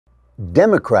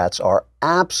Democrats are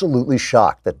absolutely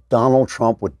shocked that Donald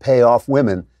Trump would pay off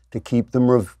women to keep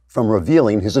them from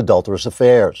revealing his adulterous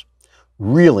affairs.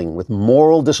 Reeling with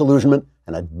moral disillusionment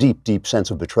and a deep, deep sense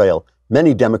of betrayal,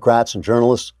 many Democrats and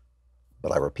journalists,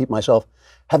 but I repeat myself,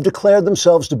 have declared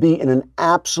themselves to be in an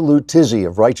absolute tizzy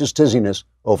of righteous tizziness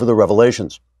over the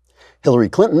revelations. Hillary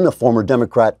Clinton, a former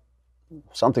Democrat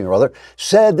something or other,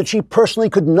 said that she personally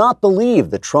could not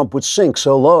believe that Trump would sink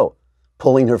so low.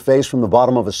 Pulling her face from the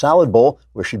bottom of a salad bowl,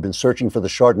 where she'd been searching for the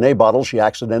Chardonnay bottle she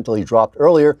accidentally dropped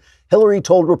earlier, Hillary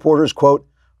told reporters, quote,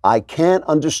 "I can't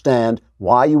understand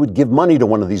why you would give money to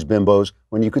one of these bimbos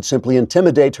when you could simply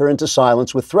intimidate her into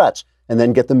silence with threats and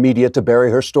then get the media to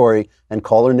bury her story and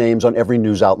call her names on every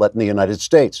news outlet in the United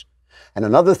States." And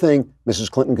another thing, Mrs.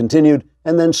 Clinton continued,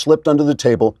 and then slipped under the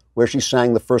table where she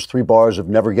sang the first 3 bars of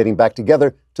Never Getting Back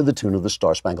Together to the tune of the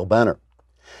Star-Spangled Banner.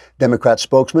 Democrat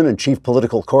spokesman and chief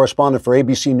political correspondent for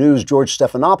ABC News, George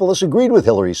Stephanopoulos, agreed with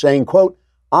Hillary, saying, quote,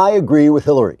 "I agree with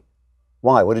Hillary."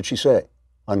 Why? What did she say?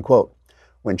 Unquote.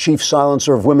 When chief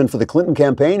silencer of women for the Clinton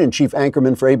campaign and chief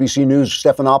anchorman for ABC News,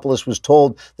 Stephanopoulos, was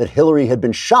told that Hillary had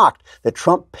been shocked that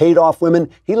Trump paid off women,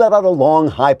 he let out a long,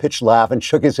 high-pitched laugh and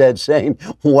shook his head, saying,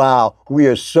 "Wow, we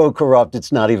are so corrupt,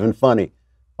 it's not even funny."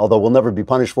 Although we'll never be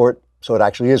punished for it, so it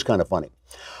actually is kind of funny.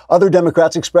 Other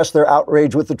Democrats expressed their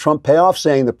outrage with the Trump payoff,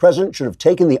 saying the president should have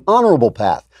taken the honorable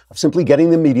path of simply getting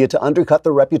the media to undercut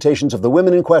the reputations of the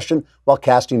women in question while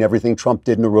casting everything Trump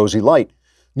did in a rosy light.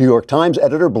 New York Times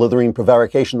editor Blithering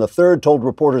Prevarication III told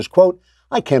reporters, quote,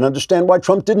 "I can't understand why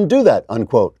Trump didn't do that,"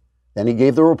 unquote. Then he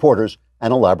gave the reporters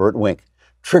an elaborate wink.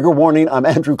 Trigger warning, I'm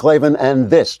Andrew Klavan, and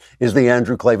this is The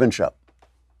Andrew Klavan Show.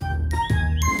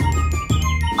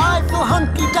 I feel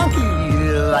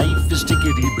hunky-dunky, life is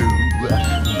tickety-boo.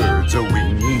 Birds are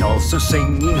winging, also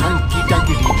singing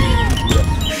hunky-dunky-doo.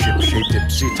 Ship-shape,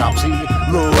 tipsy-topsy,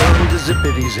 the world is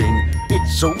zippity-zing.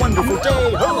 It's a wonderful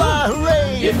day, hurrah,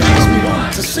 hooray! It makes me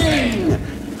want to sing.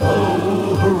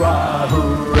 Oh, hurrah,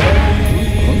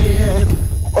 hooray!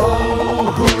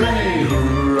 Oh, hooray,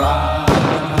 hurrah!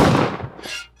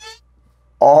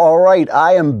 All right,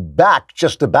 I am back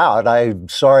just about. I'm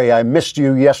sorry I missed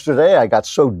you yesterday. I got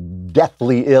so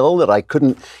deathly ill that I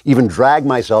couldn't even drag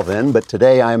myself in. But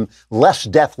today I'm less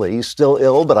deathly, still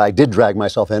ill, but I did drag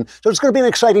myself in. So it's going to be an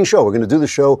exciting show. We're going to do the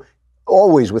show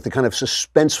always with the kind of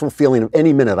suspenseful feeling of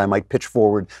any minute I might pitch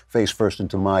forward face first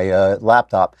into my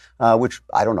laptop, which,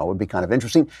 I don't know, would be kind of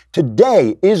interesting.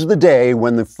 Today is the day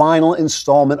when the final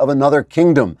installment of Another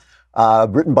Kingdom,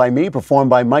 written by me, performed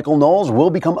by Michael Knowles, will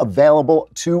become available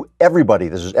to everybody.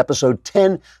 This is episode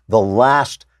 10, The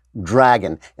Last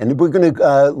Dragon. And we're going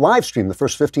to live stream the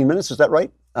first 15 minutes. Is that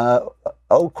right?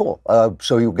 Oh, cool.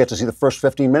 So you'll get to see the first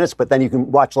 15 minutes, but then you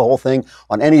can watch the whole thing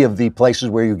on any of the places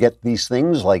where you get these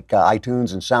things, like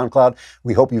iTunes and SoundCloud.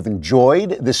 We hope you've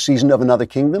enjoyed this season of Another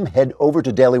Kingdom. Head over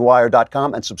to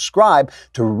dailywire.com and subscribe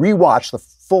to rewatch the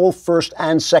full first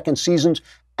and second seasons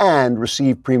and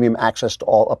receive premium access to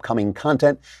all upcoming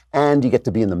content. And you get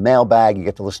to be in the mailbag. You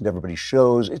get to listen to everybody's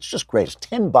shows. It's just great. It's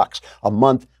 $10 a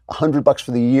month, $100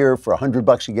 for the year. For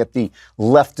 $100, you get the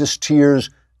leftist tiers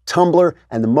Tumblr,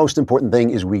 and the most important thing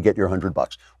is we get your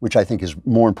 $100, which I think is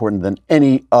more important than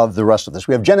any of the rest of this.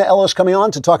 We have Jenna Ellis coming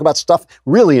on to talk about stuff,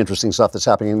 really interesting stuff that's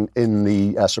happening in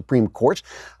the Supreme Court.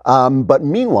 But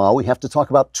meanwhile, we have to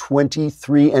talk about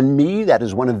 23andMe. That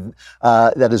is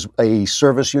that is a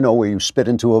service, where you spit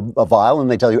into a vial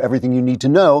and they tell you everything you need to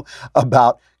know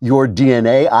about your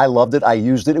DNA. I loved it. I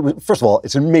used it. First of all,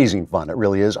 it's amazing fun. It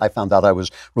really is. I found out I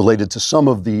was related to some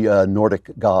of the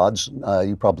Nordic gods.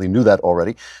 You probably knew that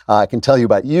already. I can tell you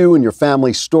about you and your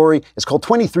family story. It's called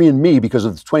 23andMe because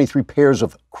of the 23 pairs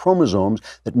of chromosomes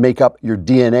that make up your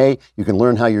DNA. You can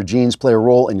learn how your genes play a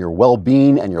role in your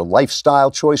well-being and your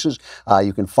lifestyle choices.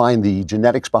 You can find the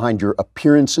genetics behind your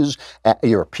appearance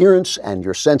and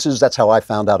your senses. That's how I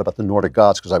found out about the Nordic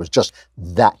gods, because I was just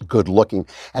that good looking.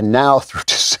 And now through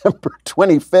December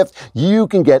 25th, you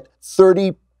can get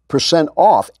 30%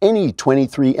 off any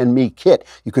 23andMe kit.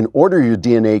 You can order your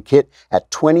DNA kit at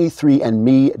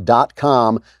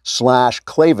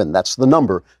 23andme.com/Klavan. That's the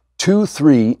number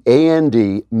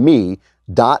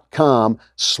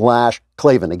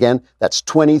 23andme.com/Klavan. Again, that's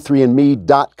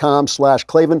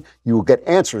 23andme.com/Klavan. You will get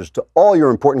answers to all your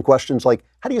important questions like,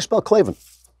 how do you spell Klavan?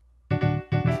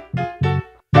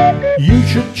 You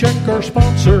should check our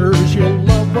sponsors. You'll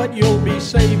love what you'll be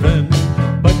saving.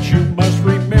 But you must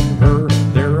remember,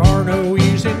 there are no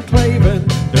E's in Klavan.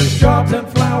 There's jobs and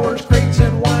flowers, crates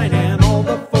and wine, and all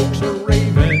the folks are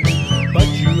raving. But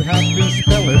you have to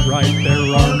spell it right.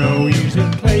 There are no E's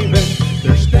in Klavan.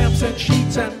 There's stamps and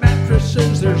sheets and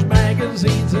mattresses. There's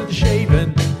magazines and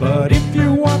shaving. But if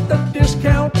you want the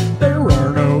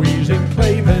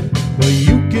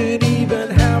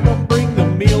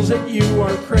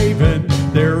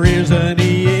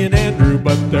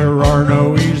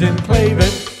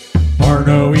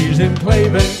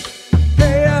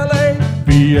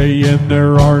B-A-N,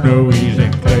 there are no E's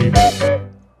in Klavan.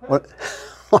 One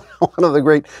of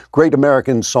the great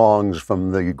American songs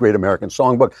from the Great American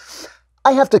Songbook.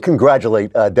 I have to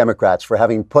congratulate Democrats for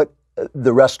having put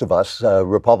the rest of us,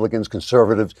 Republicans,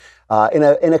 conservatives, in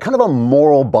a kind of a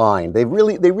moral bind. They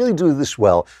really do this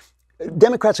well.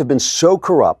 Democrats have been so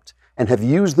corrupt and have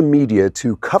used the media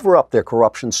to cover up their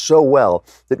corruption so well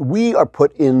that we are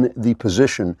put in the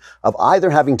position of either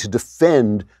having to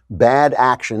defend bad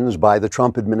actions by the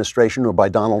Trump administration or by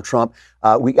Donald Trump.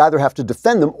 We either have to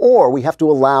defend them or we have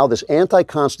to allow this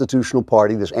anti-constitutional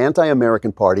party, this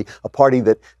anti-American party, a party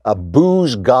that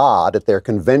boos God at their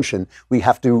convention. We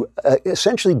have to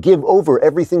essentially give over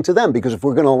everything to them, because if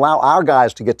we're going to allow our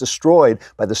guys to get destroyed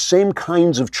by the same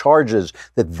kinds of charges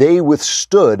that they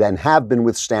withstood and have been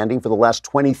withstanding for the last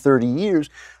 20, 30 years,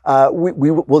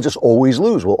 we'll just always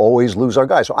lose. We'll always lose our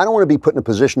guys. So I don't want to be put in a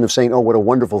position of saying, oh, what a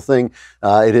wonderful thing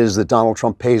it is that Donald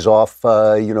Trump pays off,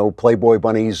 Playboy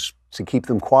bunnies to keep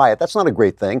them quiet. That's not a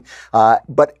great thing.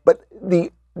 But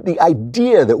the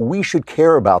idea that we should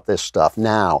care about this stuff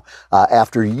now,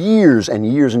 after years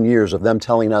and years and years of them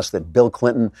telling us that Bill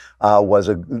Clinton was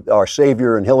our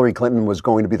savior and Hillary Clinton was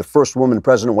going to be the first woman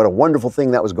president, what a wonderful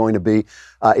thing that was going to be,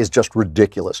 is just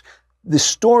ridiculous. The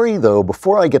story, though,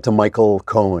 before I get to Michael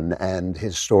Cohen and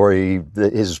his story,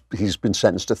 he's been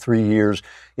sentenced to 3 years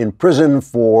in prison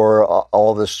for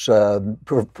all this,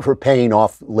 for paying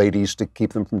off ladies to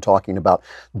keep them from talking about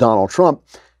Donald Trump.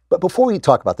 But before we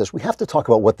talk about this, we have to talk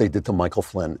about what they did to Michael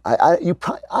Flynn.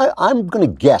 I'm going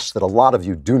to guess that a lot of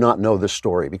you do not know this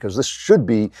story, because this should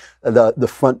be the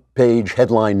front page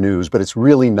headline news, but it's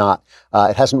really not.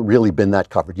 It hasn't really been that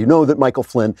covered. You know that Michael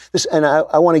Flynn, and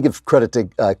I want to give credit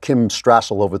to Kim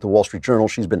Strassel over at the Wall Street Journal.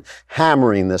 She's been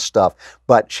hammering this stuff,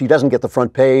 but she doesn't get the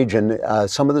front page, and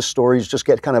some of the stories just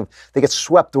get they get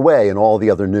swept away in all the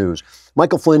other news.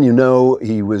 Michael Flynn, he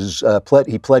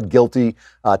pled guilty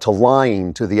to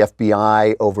lying to the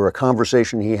FBI over a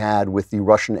conversation he had with the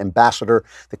Russian ambassador.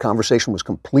 The conversation was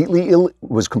completely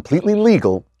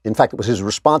legal. In fact, it was his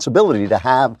responsibility to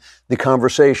have the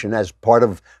conversation as part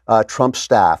of Trump's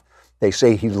staff. They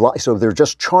say he lied, so they're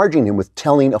just charging him with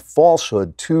telling a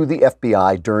falsehood to the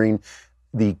FBI during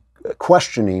the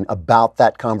questioning about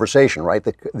that conversation. Right,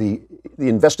 the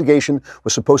investigation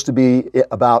was supposed to be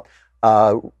about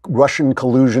Russian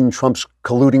collusion, Trump's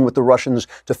colluding with the Russians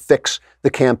to fix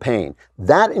the campaign.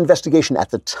 That investigation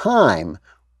at the time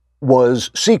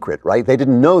was secret, right? They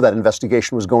didn't know that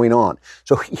investigation was going on.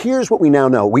 So here's what we now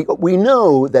know. We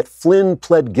know that Flynn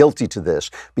pled guilty to this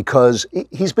because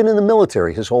he's been in the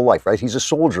military his whole life, right? He's a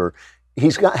soldier.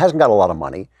 Hasn't got a lot of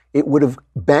money. It would have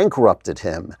bankrupted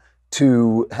him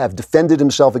to have defended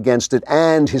himself against it,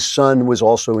 and his son was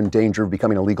also in danger of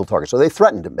becoming a legal target. So they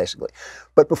threatened him, basically.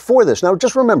 But before this, now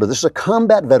just remember, this is a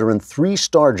combat veteran,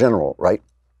 3-star general, right?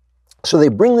 So they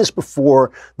bring this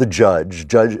before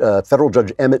the federal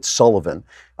judge Emmett Sullivan,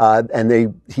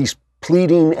 and he's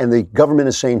pleading, and the government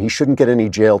is saying he shouldn't get any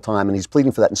jail time, and he's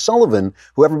pleading for that. And Sullivan,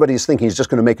 who everybody is thinking is just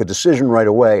going to make a decision right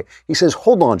away, he says,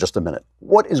 hold on just a minute.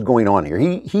 What is going on here?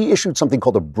 He issued something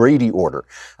called a Brady order.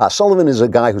 Sullivan is a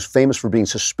guy who's famous for being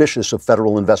suspicious of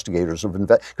federal investigators,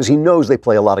 because he knows they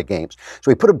play a lot of games. So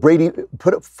he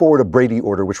put forward a Brady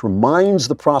order, which reminds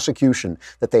the prosecution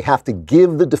that they have to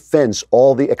give the defense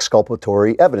all the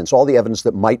exculpatory evidence, all the evidence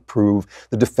that might prove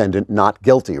the defendant not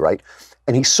guilty, right?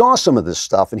 And he saw some of this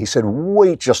stuff and he said,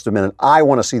 wait just a minute, I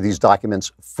want to see these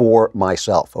documents for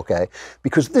myself, okay?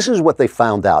 Because this is what they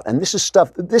found out. And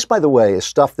this, by the way, is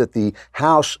stuff that the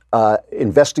House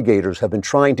investigators have been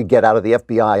trying to get out of the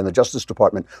FBI and the Justice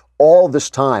Department all this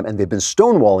time, and they've been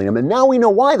stonewalling him. And now we know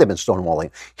why they've been stonewalling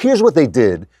him. Here's what they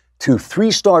did to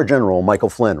 3-star General Michael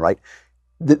Flynn, right?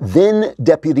 The then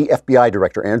Deputy FBI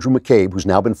Director, Andrew McCabe, who's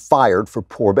now been fired for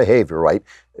poor behavior, right?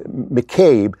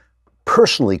 McCabe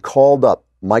personally called up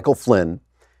Michael Flynn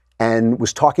and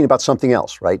was talking about something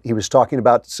else, right? He was talking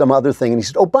about some other thing. And he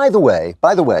said, oh, by the way,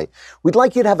 we'd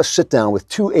like you to have a sit down with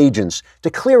 2 agents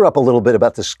to clear up a little bit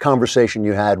about this conversation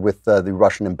you had with the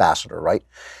Russian ambassador, right?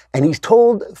 And he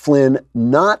told Flynn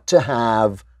not to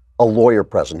have a lawyer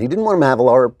present. He didn't want him to have a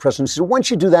lawyer present. He said, once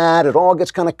you do that, it all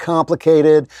gets kind of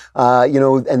complicated,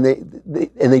 and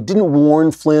they didn't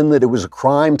warn Flynn that it was a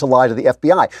crime to lie to the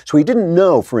FBI. So he didn't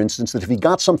know, for instance, that if he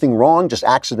got something wrong just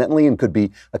accidentally and could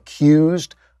be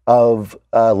accused of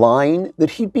lying, that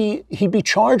he'd be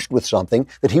charged with something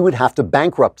that he would have to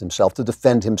bankrupt himself to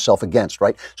defend himself against,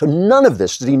 right? So none of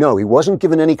this did he know. He wasn't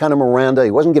given any kind of Miranda.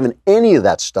 He wasn't given any of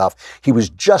that stuff. He was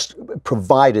just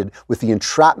provided with the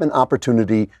entrapment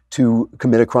opportunity to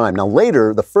commit a crime. Now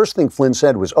later, the first thing Flynn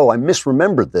said was, oh, I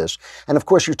misremembered this. And of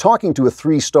course, you're talking to a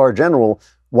 3-star general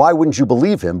why wouldn't you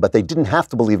believe him? But they didn't have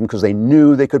to believe him because they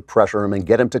knew they could pressure him and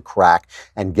get him to crack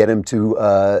and get him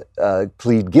to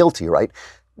plead guilty, right?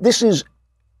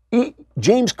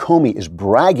 James Comey is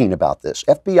bragging about this.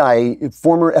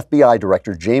 Former FBI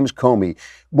Director James Comey,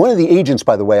 one of the agents,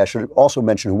 by the way, I should also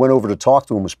mention, who went over to talk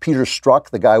to him was Peter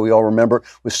Strzok, the guy we all remember,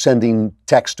 was sending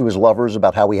texts to his lovers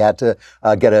about how he had to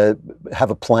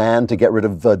have a plan to get rid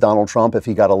of Donald Trump if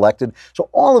he got elected. So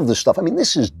all of this stuff, I mean,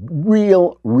 this is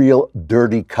real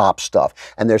dirty cop stuff.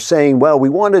 And they're saying, well, we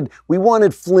wanted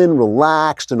Flynn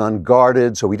relaxed and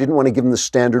unguarded, so we didn't want to give him the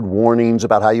standard warnings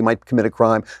about how you might commit a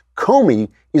crime. Comey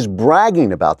is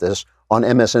bragging about this on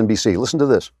MSNBC. Listen to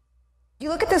this. You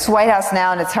look at this White House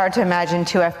now, and it's hard to imagine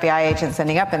two FBI agents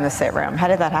ending up in the sit room. How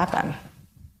did that happen?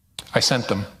 I sent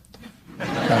them.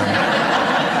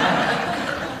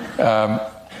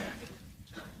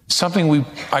 Something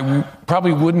I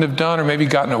probably wouldn't have done or maybe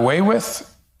gotten away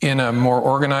with in a more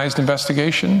organized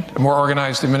investigation, a more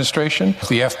organized administration.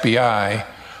 The FBI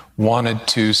wanted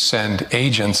to send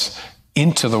agents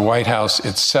into the White House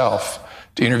itself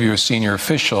to interview a senior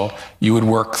official. You would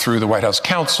work through the White House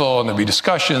counsel, and there'd be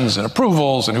discussions and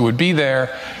approvals and who would be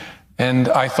there. And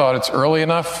I thought, it's early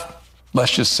enough,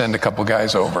 let's just send a couple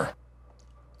guys over.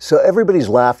 So everybody's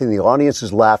laughing. The audience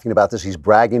is laughing about this. He's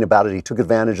bragging about it. He took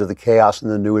advantage of the chaos in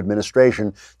the new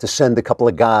administration to send a couple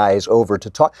of guys over to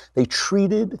talk. They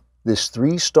treated this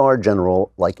three-star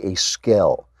general like a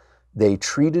skell. They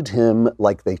treated him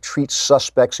like they treat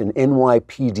suspects in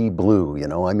NYPD Blue, you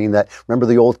know? I mean, remember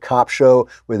the old cop show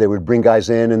where they would bring guys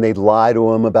in and they'd lie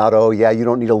to them about, oh, yeah, you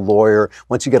don't need a lawyer.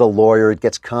 Once you get a lawyer, it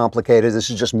gets complicated. This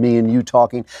is just me and you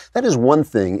talking. That is one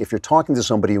thing if you're talking to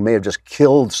somebody who may have just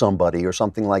killed somebody or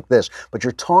something like this, but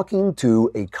you're talking to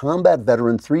a combat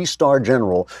veteran, three-star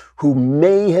general who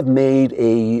may have made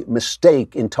a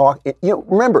mistake in talking. You know,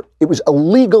 remember, it was a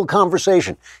legal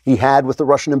conversation he had with the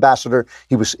Russian ambassador.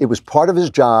 It was part of his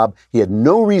job. He had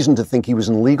no reason to think he was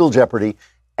in legal jeopardy,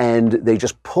 and they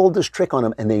just pulled this trick on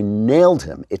him and they nailed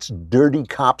him. It's dirty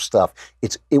cop stuff.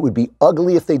 It would be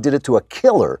ugly if they did it to a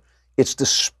killer. It's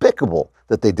despicable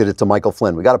that they did it to Michael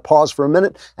Flynn. We got to pause for a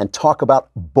minute and talk about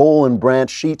Boll and Branch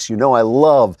sheets. You know I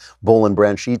love Boll and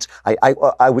Branch sheets.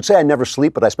 I would say I never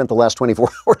sleep, but I spent the last 24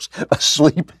 hours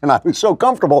asleep, and I was so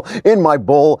comfortable in my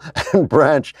Boll and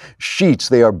Branch sheets.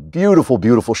 They are beautiful,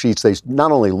 beautiful sheets. They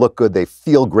not only look good, they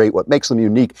feel great. What makes them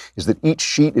unique is that each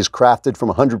sheet is crafted from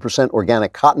 100%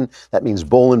 organic cotton. That means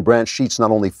Boll and Branch sheets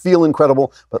not only feel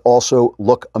incredible, but also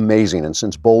look amazing. And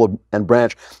since Boll and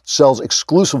Branch sells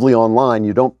exclusively online,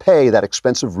 you don't pay that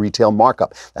expensive retail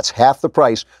markup. That's half the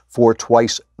price for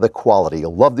twice the quality.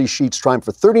 You'll love these sheets. Try them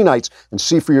for 30 nights and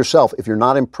see for yourself. If you're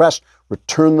not impressed,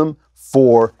 return them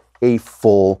for a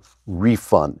full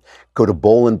refund. Go to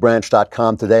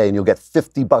bollandbranch.com today and you'll get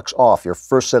 $50 off your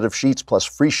first set of sheets plus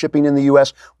free shipping in the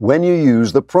U.S. when you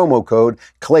use the promo code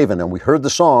Klavan. And we heard the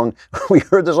song,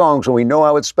 so we know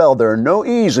how it's spelled. There are no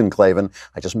E's in Klavan.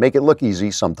 I just make it look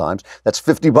easy sometimes. That's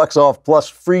 $50 off plus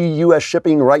free U.S.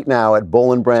 shipping right now at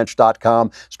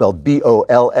bollandbranch.com, spelled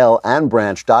B-O-L-L and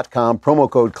branch.com. Promo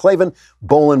code Klavan,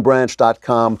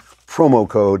 bollandbranch.com, promo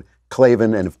code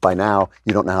Klavan, and if by now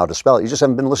you don't know how to spell it, you just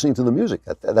haven't been listening to the music.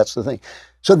 That's the thing.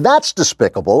 So that's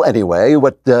despicable, anyway,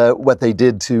 what they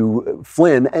did to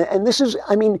Flynn. And this is,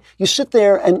 I mean, you sit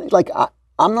there and, like,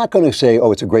 I'm not going to say,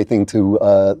 oh, it's a great thing to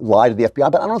lie to the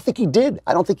FBI, but I don't think he did.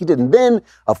 And then,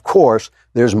 of course,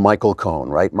 there's Michael Cohen,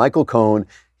 right? Michael Cohen,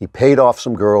 he paid off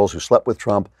some girls who slept with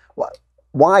Trump.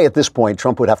 Why, at this point,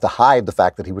 Trump would have to hide the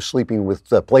fact that he was sleeping with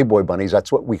Playboy bunnies?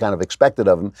 That's what we kind of expected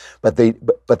of him, but they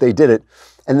did it.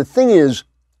 And the thing is,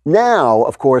 now,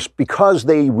 of course, because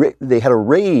they had a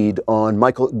raid on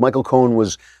Michael Cohen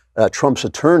was Trump's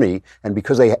attorney, and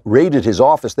because they raided his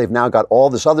office, they've now got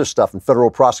all this other stuff, and federal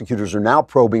prosecutors are now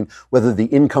probing whether the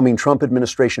incoming Trump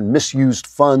administration misused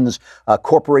funds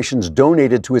corporations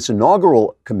donated to its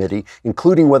inaugural committee,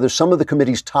 including whether some of the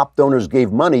committee's top donors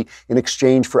gave money in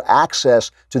exchange for access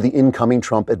to the incoming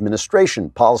Trump administration,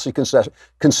 policy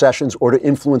concessions, or to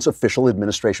influence official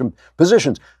administration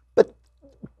positions. But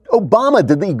Obama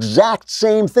did the exact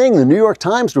same thing. The New York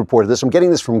Times reported this. I'm getting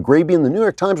this from Grabian. The New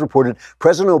York Times reported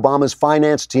President Obama's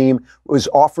finance team was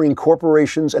offering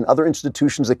corporations and other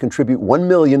institutions that contribute $1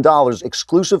 million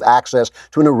exclusive access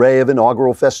to an array of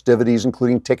inaugural festivities,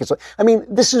 including tickets. I mean,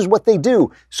 this is what they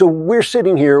do. So we're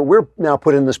sitting here. We're now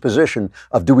put in this position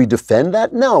of, do we defend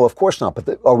that? No, of course not.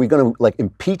 But are we going to, like,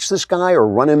 impeach this guy or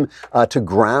run him to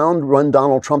ground, run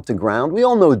Donald Trump to ground? We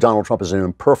all know Donald Trump is an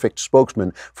imperfect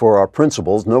spokesman for our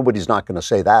principles. Nobody's not going to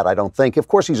say that, I don't think. Of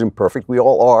course he's imperfect. We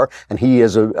all are. And he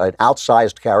is an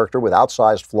outsized character with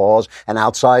outsized flaws and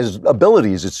outsized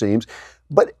abilities, it seems.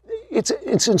 But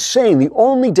it's insane. The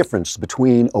only difference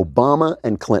between Obama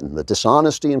and Clinton, the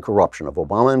dishonesty and corruption of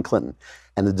Obama and Clinton,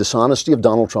 and the dishonesty of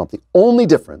Donald Trump, the only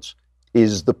difference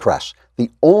is the press. The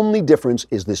only difference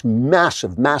is this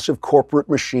massive, massive corporate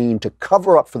machine to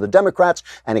cover up for the Democrats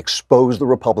and expose the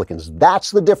Republicans.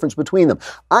 That's the difference between them.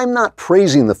 I'm not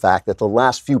praising the fact that the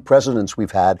last few presidents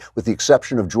we've had, with the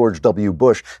exception of George W.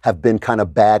 Bush, have been kind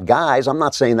of bad guys. I'm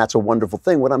not saying that's a wonderful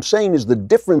thing. What I'm saying is the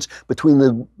difference between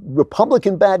the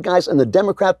Republican bad guys and the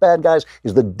Democrat bad guys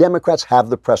is the Democrats have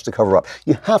the press to cover up.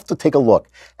 You have to take a look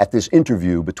at this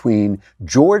interview between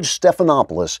George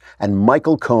Stephanopoulos and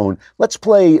Michael Cohen. Let's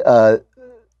play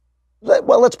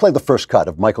the first cut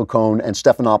of Michael Cohen and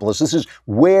Stephanopoulos. This is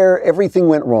where everything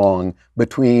went wrong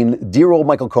between dear old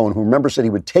Michael Cohen, who, remember, said he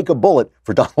would take a bullet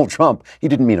for Donald Trump. He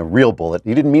didn't mean a real bullet.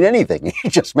 He didn't mean anything. He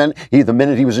just meant the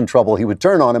minute he was in trouble, he would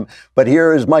turn on him. But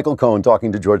here is Michael Cohen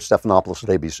talking to George Stephanopoulos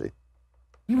at ABC.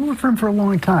 You worked for him for a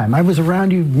long time. I was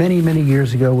around you many, many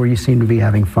years ago where you seemed to be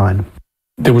having fun.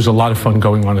 There was a lot of fun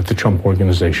going on at the Trump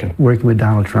Organization. Working with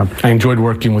Donald Trump. I enjoyed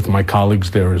working with my colleagues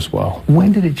there as well.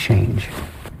 When did it change?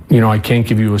 You know, I can't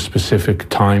give you a specific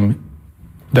time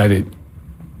that it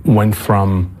went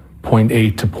from point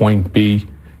A to point B.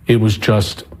 It was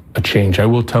just a change. I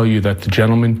will tell you that the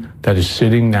gentleman that is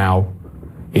sitting now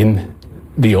in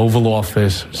the Oval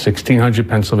Office, 1600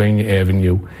 Pennsylvania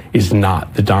Avenue, is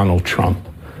not the Donald Trump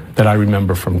that I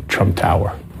remember from Trump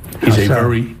Tower.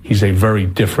 He's a very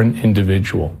different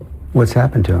individual. What's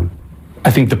happened to him?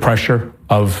 I think the pressure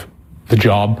of the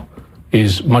job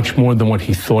is much more than what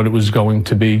he thought it was going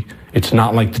to be. It's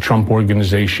not like the Trump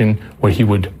Organization where he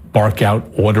would bark out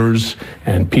orders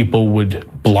and people would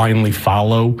blindly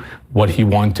follow what he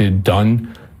wanted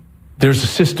done. There's a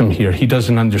system here. He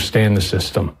doesn't understand the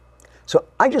system. So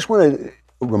I just want to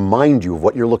remind you of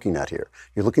what you're looking at here.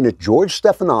 You're looking at George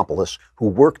Stephanopoulos, who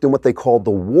worked in what they called the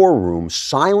war room,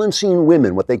 silencing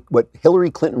women, what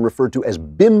Hillary Clinton referred to as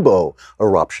bimbo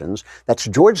eruptions. That's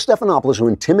George Stephanopoulos, who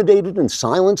intimidated and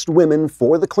silenced women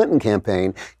for the Clinton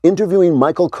campaign, interviewing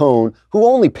Michael Cohen, who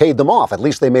only paid them off. At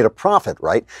least they made a profit,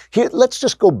 right? Here, let's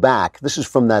just go back. This is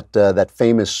from that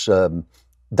famous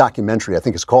documentary, I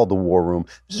think it's called The War Room.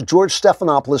 This is George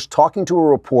Stephanopoulos talking to a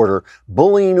reporter,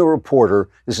 bullying a reporter.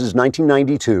 This is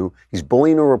 1992. He's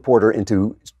bullying a reporter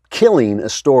into killing a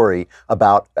story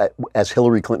about, as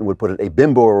Hillary Clinton would put it, a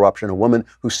bimbo eruption, a woman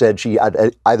who said she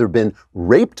had either been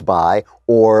raped by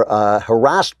or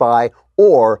harassed by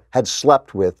or had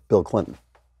slept with Bill Clinton.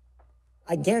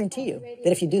 I guarantee you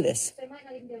that if you do this,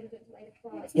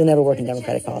 you'll never work in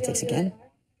Democratic politics again.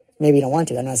 Maybe you don't want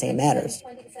to. I'm not saying it matters.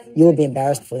 You will be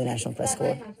embarrassed before the National Press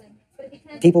Corps.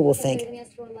 People will think,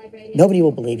 nobody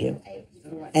will believe you,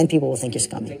 and people will think you're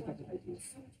scummy.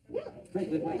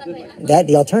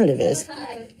 The alternative is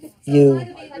you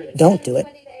don't do it.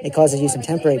 It causes you some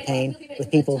temporary pain with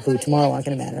people who tomorrow aren't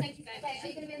going to matter.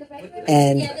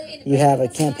 And you have a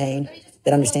campaign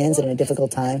that understands that in a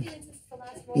difficult time,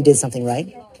 you did something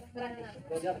right.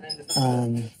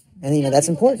 And, that's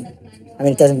important. I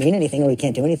mean, it doesn't mean anything, or we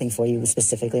can't do anything for you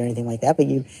specifically or anything like that, but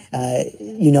you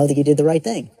know that you did the right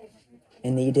thing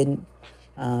and that you didn't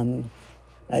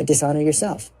dishonor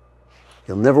yourself.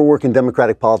 He'll never work in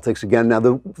Democratic politics again. Now,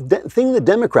 the thing the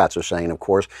Democrats are saying, of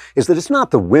course, is that it's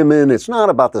not the women, it's not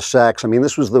about the sex. I mean,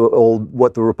 this was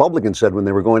what the Republicans said when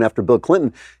they were going after Bill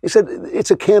Clinton. They said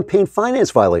it's a campaign finance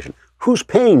violation. Who's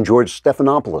paying George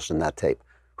Stephanopoulos in that tape?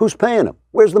 Who's paying him?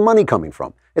 Where's the money coming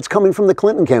from? It's coming from the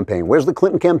Clinton campaign. Where's the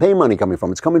Clinton campaign money coming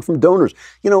from? It's coming from donors.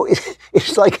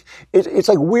 It's like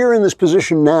we're in this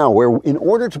position now where, in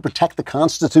order to protect the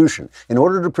Constitution, in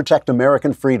order to protect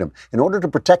American freedom, in order to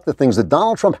protect the things that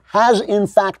Donald Trump has in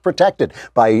fact protected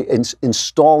by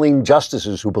installing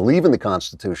justices who believe in the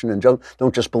Constitution and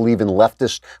don't just believe in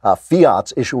leftist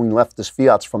fiats, issuing leftist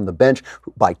fiats from the bench,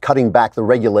 by cutting back the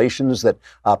regulations that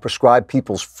prescribe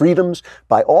people's freedoms,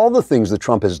 by all the things that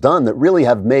Trump has done that really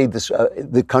have made this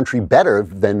the country better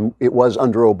than it was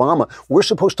under Obama. We're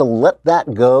supposed to let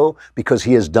that go because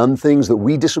he has done things that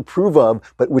we disapprove of,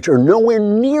 but which are nowhere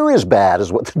near as bad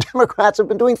as what the Democrats have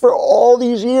been doing for all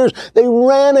these years. They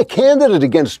ran a candidate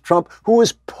against Trump who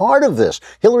was part of this.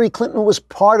 Hillary Clinton was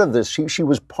part of this. She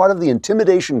was part of the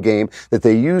intimidation game that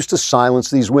they used to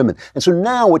silence these women. And so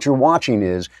now what you're watching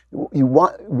is, you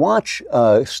watch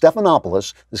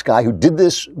Stephanopoulos, this guy who did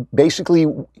this, basically,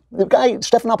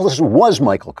 Stephanopoulos was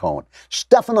Michael Cohen.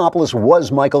 Stephanopoulos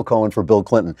was Michael Cohen for Bill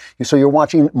Clinton. So you're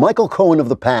watching Michael Cohen of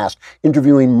the past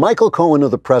interviewing Michael Cohen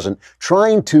of the present,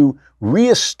 trying to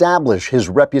reestablish his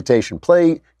reputation.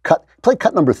 Play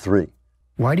cut number 3.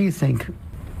 Why do you think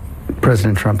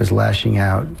President Trump is lashing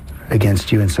out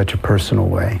against you in such a personal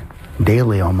way?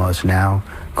 Daily almost now,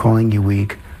 calling you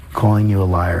weak, calling you a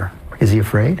liar. Is he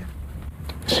afraid?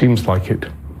 Seems like it.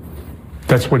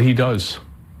 That's what he does.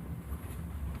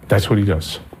 That's what he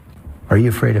does. Are you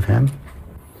afraid of him?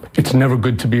 It's never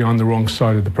good to be on the wrong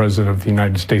side of the President of the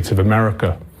United States of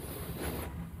America.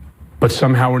 But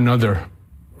somehow or another,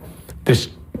 this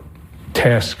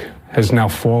task has now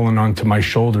fallen onto my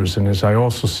shoulders. And as I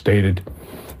also stated,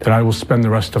 that I will spend the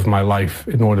rest of my life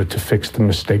in order to fix the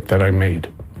mistake that I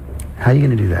made. How are you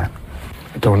going to do that?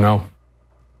 I don't know.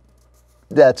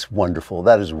 That's wonderful.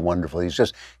 That is wonderful.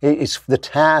 The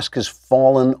task has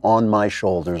fallen on my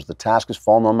shoulders. The task has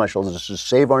fallen on my shoulders. This is to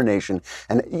save our nation.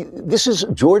 And this is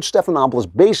George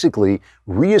Stephanopoulos basically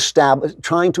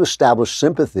trying to establish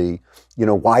sympathy. You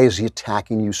know, why is he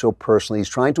attacking you so personally? He's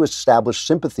trying to establish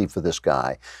sympathy for this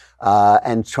guy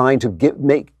and trying to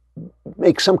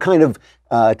make some kind of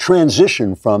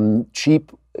transition from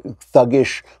cheap,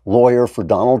 thuggish lawyer for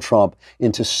Donald Trump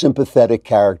into sympathetic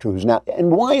character who's not.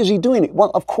 And why is he doing it? Well,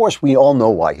 of course, we all know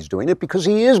why he's doing it, because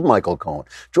he is Michael Cohen.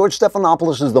 George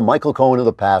Stephanopoulos is the Michael Cohen of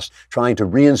the past, trying to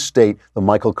reinstate the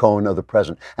Michael Cohen of the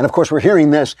present. And of course, we're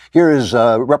hearing this. Here is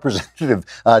Representative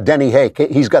Denny Hay.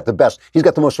 He's got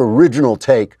the most original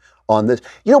take on this.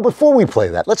 You know, before we play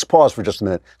that, let's pause for just a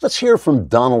minute. Let's hear from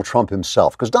Donald Trump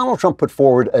himself, because Donald Trump put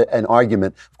forward an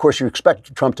argument. Of course, you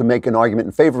expect Trump to make an argument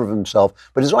in favor of himself,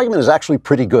 but his argument is actually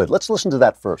pretty good. Let's listen to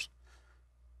that first.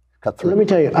 Cut through. Let me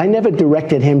tell you, I never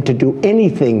directed him to do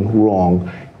anything wrong.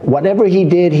 Whatever he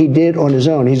did on his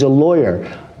own. He's a lawyer.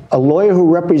 A lawyer who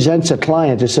represents a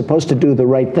client is supposed to do the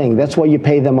right thing. That's why you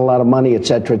pay them a lot of money, et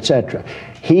cetera, et cetera.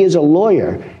 He is a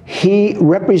lawyer. He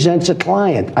represents a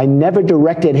client. I never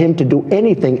directed him to do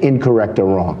anything incorrect or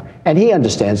wrong. And he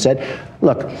understands that.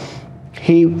 Look,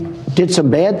 he did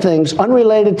some bad things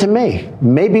unrelated to me,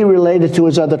 maybe related to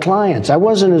his other clients. I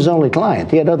wasn't his only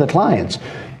client. He had other clients.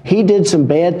 He did some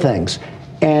bad things.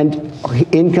 And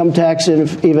income tax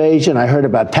evasion, I heard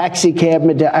about taxi cab,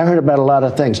 I heard about a lot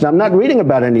of things. Now, I'm not reading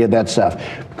about any of that stuff,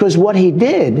 because what he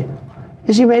did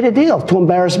is he made a deal to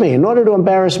embarrass me. In order to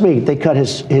embarrass me, they cut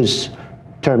his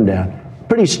term down.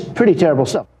 Pretty terrible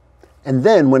stuff. And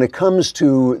then when it comes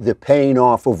to the paying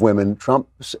off of women, Trump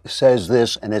says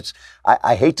this, and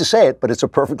I hate to say it, but it's a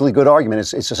perfectly good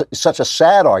argument. It's such a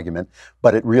sad argument,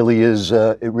 but it really is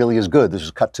good. This is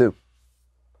cut 2.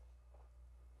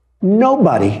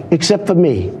 Nobody, except for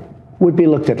me, would be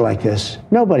looked at like this.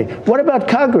 Nobody. What about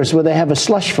Congress, where they have a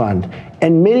slush fund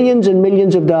and millions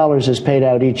of dollars is paid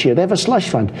out each year? They have a slush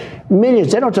fund.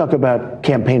 Millions. They don't talk about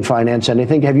campaign finance or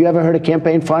anything. Have you ever heard of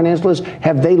campaign finance list?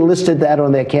 Have they listed that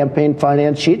on their campaign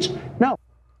finance sheets? No.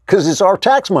 Because it's our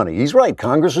tax money. He's right.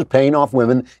 Congress is paying off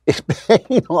women. It's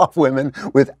paying off women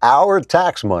with our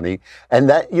tax money. And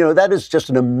that, you know, that is just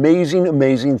an amazing,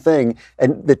 amazing thing.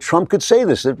 And that Trump could say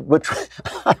this. But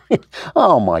I mean,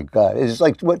 oh, my God. It's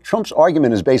like what Trump's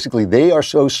argument is basically they are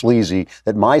so sleazy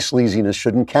that my sleaziness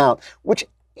shouldn't count, which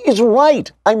is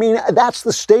right. I mean, that's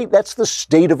the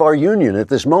state of our union at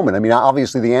this moment. I mean,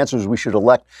 obviously the answer is we should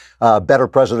elect better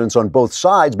presidents on both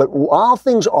sides. But while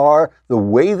things are the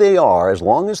way they are, as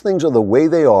long as things are the way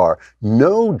they are,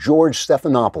 no George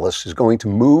Stephanopoulos is going to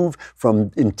move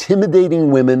from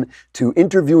intimidating women to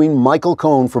interviewing Michael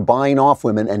Cohen for buying off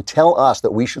women and tell us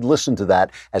that we should listen to that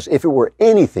as if it were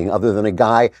anything other than a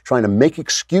guy trying to make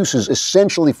excuses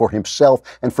essentially for himself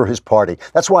and for his party.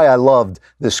 That's why I loved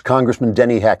this Congressman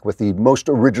Denny Heck with the most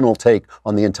original take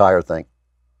on the entire thing.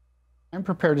 I'm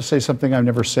prepared to say something I've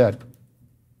never said.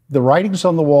 The writing's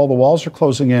on the wall, the walls are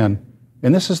closing in,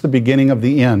 and this is the beginning of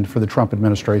the end for the Trump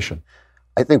administration.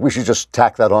 I think we should just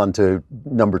tack that on to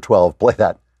number 12. Play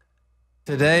that.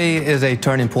 Today is a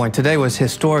turning point. Today was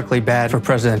historically bad for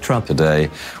President Trump. Today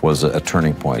was a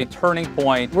turning point. A turning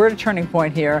point. We're at a turning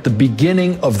point here. The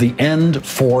beginning of the end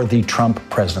for the Trump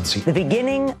presidency. The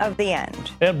beginning of the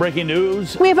end. And breaking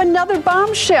news. We have another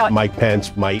bombshell. Mike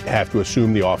Pence might have to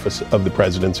assume the office of the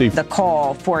presidency. The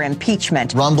call for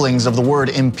impeachment. Rumblings of the word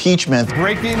impeachment.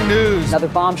 Breaking news. Another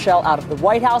bombshell out of the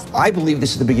White House. I believe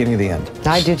this is the beginning of the end.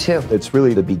 I do too. It's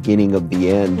really the beginning of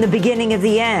the end. The beginning of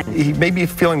the end. He may be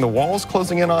feeling the walls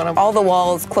closing in on him. All the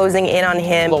walls closing in on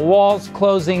him. The walls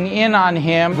closing in on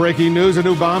him. Breaking news, a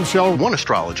new bombshell. One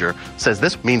astrologer says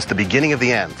this means the beginning of the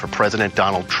end for President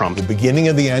Donald Trump. The beginning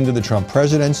of the end of the Trump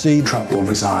presidency. Trump will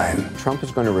resign. Trump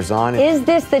is going to resign. Is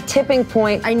this the tipping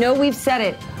point? I know we've said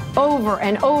it over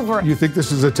and over. You think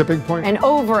this is a tipping point? And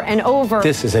over and over.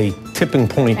 This is a tipping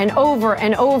point. And over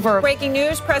and over. Breaking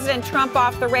news, President Trump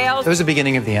off the rails. It was the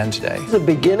beginning of the end today. The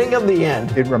beginning of the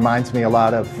end. It reminds me a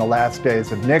lot of the last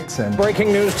days of Nixon.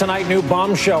 Breaking news tonight, new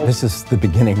bombshell. This is the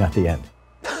beginning of the end.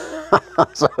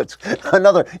 So it's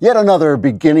yet another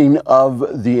beginning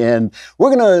of the end.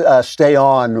 We're going to stay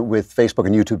on with Facebook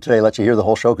and YouTube today, let you hear the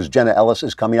whole show because Jenna Ellis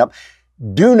is coming up.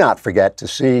 Do not forget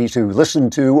to listen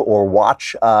to or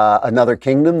watch Another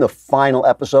Kingdom, the final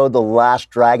episode, The Last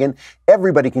Dragon.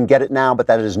 Everybody can get it now, but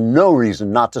that is no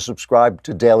reason not to subscribe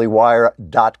to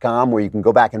dailywire.com, where you can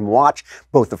go back and watch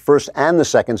both the first and the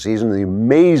second season. The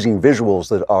amazing visuals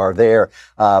that are there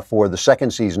for the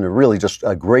second season are really just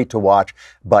great to watch.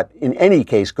 But in any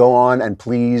case, go on and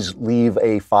please leave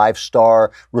a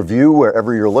 5-star review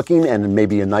wherever you're looking and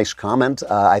maybe a nice comment.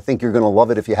 I think you're going to love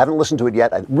it. If you haven't listened to it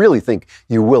yet, I really think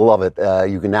you will love it.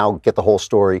 You can now get the whole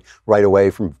story right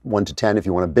away from 1 to 10 if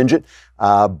you want to binge it.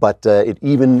 But it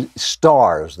even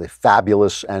stars the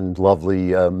fabulous and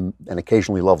lovely and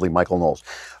occasionally lovely Michael Knowles.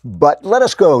 But let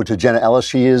us go to Jenna Ellis.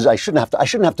 She is, I shouldn't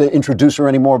have to introduce her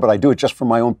anymore, but I do it just for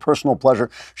my own personal pleasure.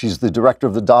 She's the director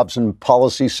of the Dobson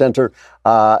Policy Center,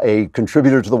 a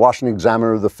contributor to the Washington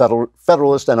Examiner, the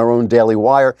Federalist, and our own Daily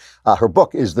Wire. Her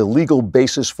book is The Legal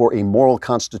Basis for a Moral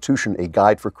Constitution, a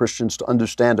guide for Christians to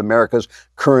understand America's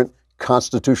current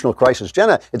constitutional crisis.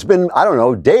 Jenna, it's been, I don't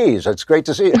know, days. It's great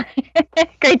to see you.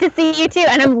 Great to see you too.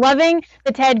 And I'm loving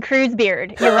the Ted Cruz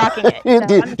beard. You're rocking it.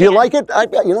 So do you like it? I'm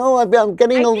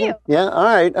getting yeah. All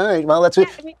right. Well, that's it.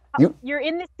 I mean, you're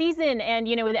in this season, and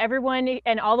with everyone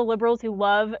and all the liberals who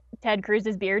love Ted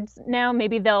Cruz's beards now,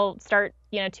 maybe they'll start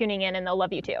tuning in and they'll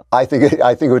love you too. I think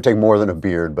it would take more than a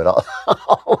beard, but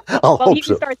I'll hope you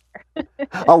so. Can start there.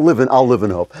 I'll live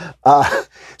in hope.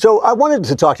 So I wanted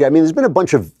to talk to you. I mean, there's been a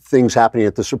bunch of things happening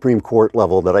at the Supreme Court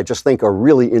level that I just think are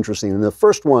really interesting. And the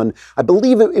first one, I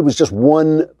believe it was just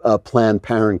one Planned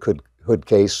Parenthood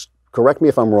case. Correct me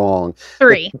if I'm wrong.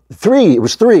 3. It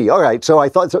was 3. All right. So I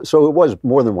thought so. It was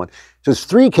more than one. So it's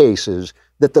 3 cases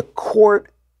that the court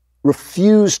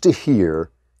refused to hear,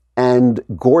 and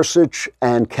Gorsuch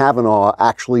and Kavanaugh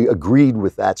actually agreed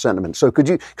with that sentiment. So could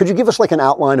you give us like an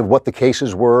outline of what the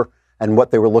cases were and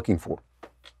what they were looking for?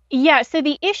 Yeah, so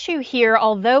the issue here,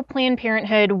 although Planned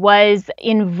Parenthood was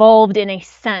involved in a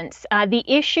sense, the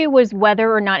issue was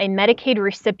whether or not a Medicaid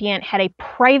recipient had a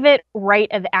private right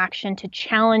of action to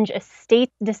challenge a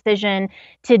state's decision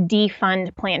to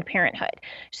defund Planned Parenthood.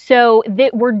 So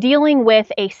that we're dealing with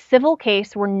a civil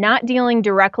case. We're not dealing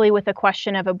directly with a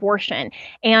question of abortion.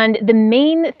 And the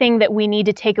main thing that we need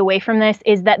to take away from this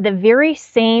is that the very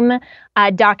same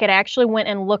docket, I actually went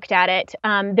and looked at it.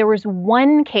 There was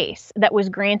one case that was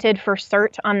granted for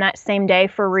cert on that same day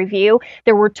for review.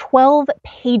 There were 12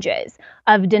 pages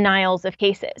of denials of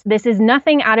cases. This is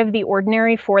nothing out of the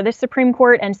ordinary for the Supreme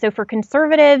Court. And so for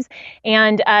conservatives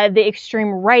and the extreme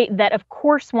right that, of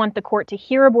course, want the court to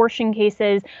hear abortion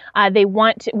cases, we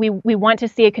want to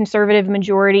see a conservative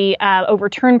majority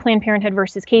overturn Planned Parenthood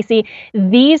versus Casey.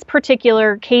 These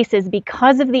particular cases,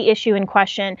 because of the issue in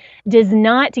question, does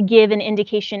not give an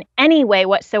indication anyway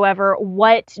whatsoever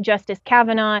what Justice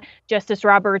Kavanaugh, Justice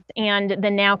Roberts, and the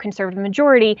now conservative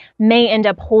majority may end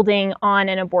up holding on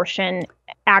an abortion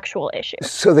actual issue.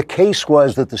 So the case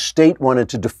was that the state wanted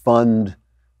to defund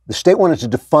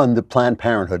the Planned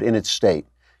Parenthood in its state,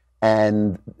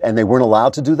 and they weren't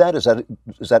allowed to do that. Is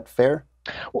that fair?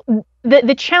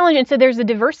 The challenge, and so there's a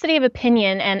diversity of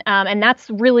opinion, and that's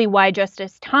really why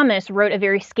Justice Thomas wrote a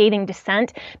very scathing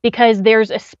dissent, because there's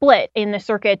a split in the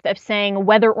circuits of saying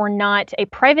whether or not a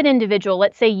private individual,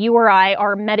 let's say you or I,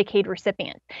 are Medicaid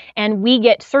recipients, and we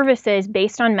get services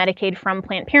based on Medicaid from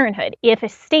Planned Parenthood. If a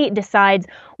state decides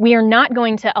we are not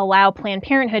going to allow Planned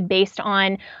Parenthood based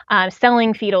on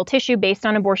selling fetal tissue, based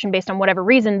on abortion, based on whatever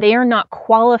reason, they are not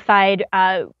qualified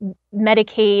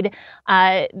Medicaid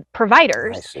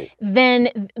providers,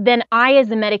 then I, as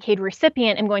a Medicaid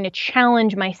recipient, am going to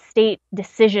challenge my state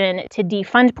decision to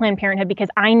defund Planned Parenthood because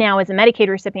I now, as a Medicaid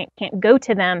recipient, can't go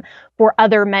to them for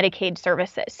other Medicaid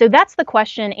services. So that's the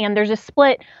question, and there's a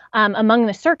split among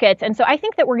the circuits. And so I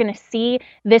think that we're going to see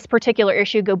this particular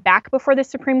issue go back before the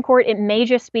Supreme Court. It may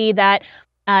just be that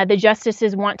the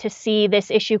justices want to see this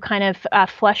issue kind of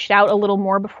fleshed out a little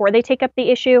more before they take up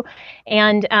the issue.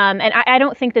 And I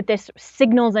don't think that this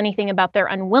signals anything about their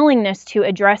unwillingness to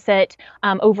address it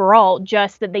overall,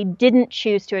 just that they didn't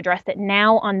choose to address it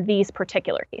now on these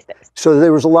particular cases. So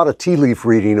there was a lot of tea leaf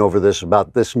reading over this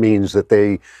about this means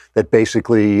that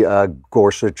basically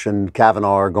Gorsuch and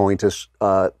Kavanaugh are going to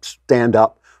stand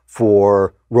up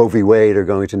for Roe v. Wade, are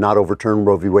going to not overturn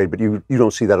Roe v. Wade, but you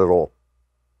don't see that at all.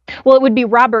 Well, it would be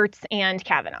Roberts and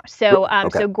Kavanaugh. So,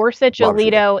 so Gorsuch, Roberts,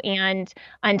 Alito,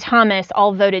 and Thomas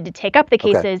all voted to take up the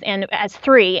cases, and as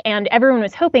three, and everyone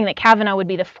was hoping that Kavanaugh would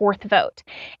be the fourth vote,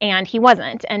 and he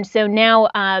wasn't. And so now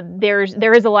there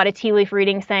is a lot of tea leaf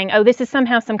reading saying, oh, this is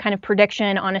somehow some kind of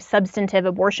prediction on a substantive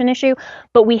abortion issue.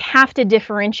 But we have to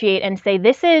differentiate and say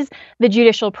this is the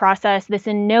judicial process. This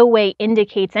in no way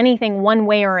indicates anything one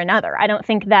way or another. I don't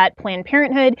think that Planned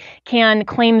Parenthood can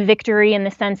claim victory in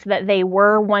the sense that they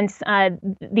were once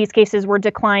these cases were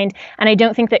declined. And I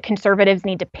don't think that conservatives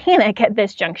need to panic at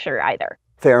this juncture either.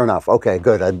 Fair enough. Okay,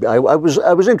 good. I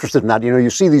was interested in that. You know, you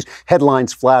see these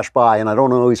headlines flash by, and I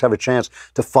don't always have a chance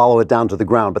to follow it down to the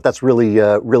ground. But that's really,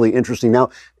 really interesting. Now,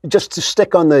 just to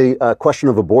stick on the question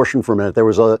of abortion for a minute,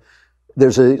 there's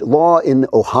a law in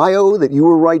Ohio that you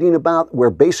were writing about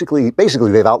where basically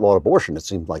they've outlawed abortion. It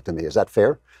seemed like to me. Is that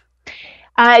fair?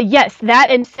 Yes, that.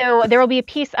 And so there will be a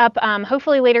piece up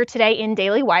hopefully later today in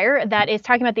Daily Wire that is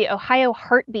talking about the Ohio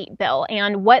heartbeat bill.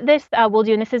 And what this will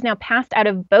do, and this is now passed out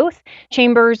of both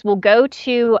chambers, will go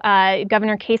to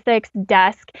Governor Kasich's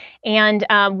desk. And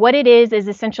what it is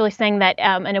essentially saying that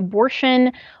an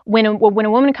abortion, when a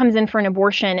woman comes in for an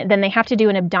abortion, then they have to do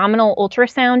an abdominal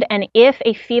ultrasound. And if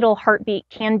a fetal heartbeat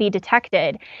can be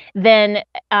detected, then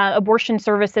abortion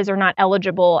services are not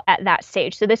eligible at that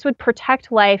stage. So this would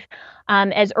protect life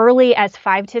as early as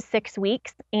 5 to 6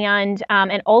 weeks. And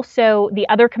also the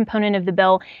other component of the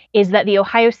bill is that the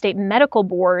Ohio State Medical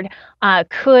Board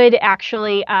could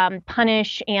actually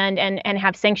punish and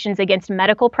have sanctions against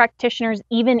medical practitioners,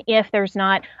 even if there's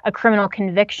not a criminal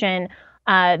conviction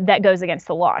that goes against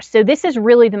the law. So this is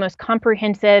really the most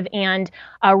comprehensive and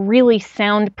really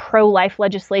sound pro-life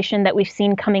legislation that we've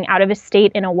seen coming out of a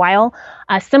state in a while.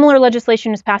 Similar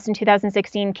legislation was passed in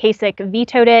 2016. Kasich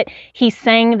vetoed it. He's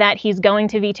saying that he's going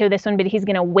to veto this one, but he's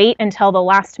going to wait until the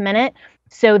last minute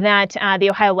so that the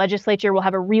Ohio legislature will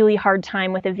have a really hard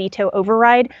time with a veto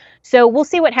override. So we'll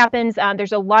see what happens.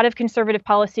 There's a lot of conservative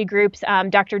policy groups.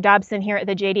 Dr. Dobson here at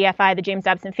the JDFI, the James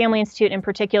Dobson Family Institute in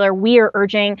particular, we are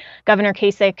urging Governor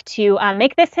Kasich to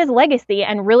make this his legacy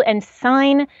and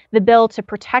sign the bill to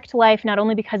protect life, not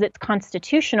only because it's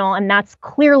constitutional, and that's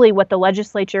clearly what the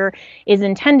legislature is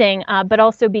intending, but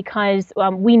also because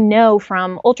we know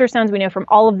from ultrasounds, we know from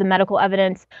all of the medical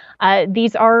evidence,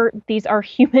 these are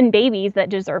human babies that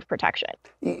deserve protection.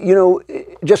 You know,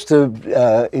 just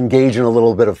to engage in a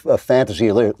little bit of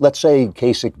fantasy, let's say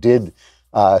Kasich did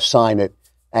sign it,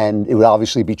 and it would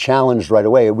obviously be challenged right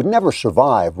away. It would never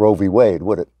survive Roe v. Wade,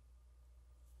 would it?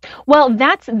 Well,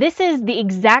 this is the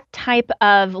exact type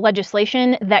of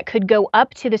legislation that could go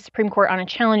up to the Supreme Court on a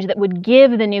challenge that would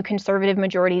give the new conservative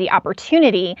majority the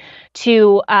opportunity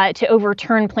to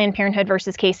overturn Planned Parenthood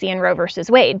versus Casey and Roe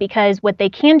versus Wade, because what they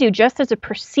can do just as a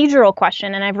procedural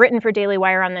question, and I've written for Daily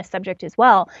Wire on this subject as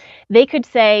well, they could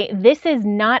say this is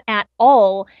not at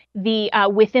all the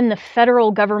within the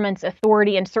federal government's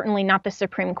authority, and certainly not the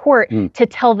Supreme Court, to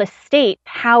tell the state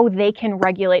how they can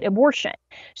regulate abortion.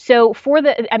 So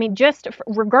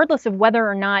regardless of whether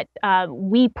or not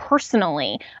we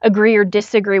personally agree or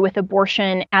disagree with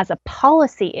abortion as a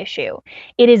policy issue,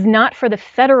 it is not for the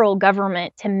federal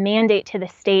government to mandate to the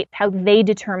states how they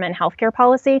determine healthcare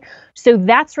policy. So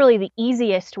that's really the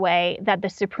easiest way that the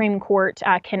Supreme Court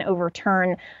can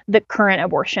overturn the current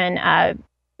abortion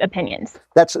opinions.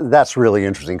 That's really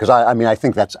interesting, because I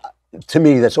think to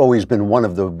me, that's always been one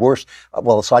of the worst,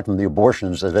 well, aside from the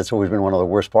abortions, that's always been one of the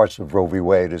worst parts of Roe v.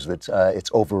 Wade, is that its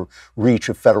overreach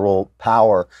of federal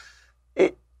power.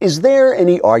 Is there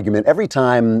any argument, every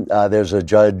time there's a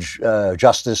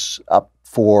justice up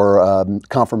for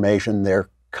confirmation, they're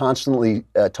constantly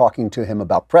talking to him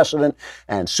about precedent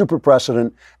and super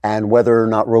precedent, and whether or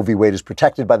not Roe v. Wade is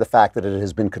protected by the fact that it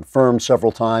has been confirmed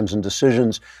several times in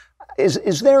decisions?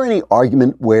 Is there any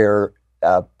argument where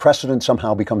precedent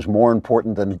somehow becomes more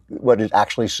important than what it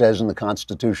actually says in the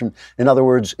Constitution? In other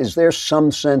words, is there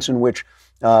some sense in which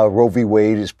Roe v.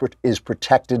 Wade is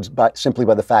protected simply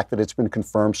by the fact that it's been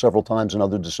confirmed several times in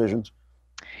other decisions?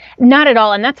 Not at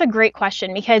all. And that's a great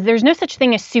question, because there's no such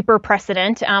thing as super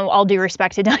precedent. All due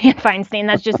respect to Dianne Feinstein,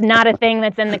 that's just not a thing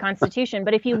that's in the Constitution.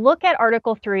 But if you look at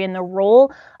Article 3 and the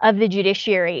role of the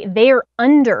judiciary, they are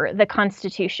under the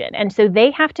Constitution. And so they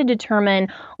have to determine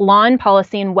law and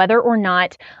policy and whether or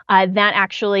not that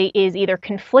actually is either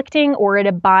conflicting or it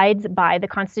abides by the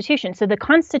Constitution. So the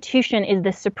Constitution is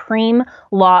the supreme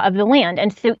law of the land.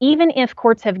 And so even if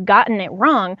courts have gotten it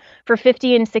wrong for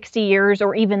 50 and 60 years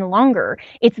or even longer,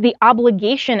 it's the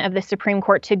obligation of the Supreme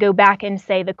Court to go back and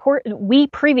say, we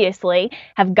previously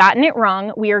have gotten it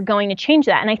wrong. We are going to change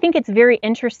that. And I think it's very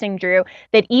interesting, Drew,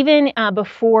 that even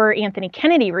before Anthony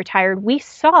Kennedy retired, we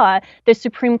saw the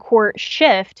Supreme Court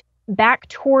shift back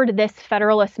toward this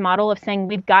federalist model of saying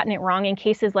we've gotten it wrong in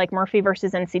cases like Murphy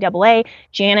versus NCAA,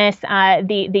 Janus,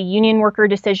 the union worker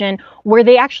decision, where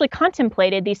they actually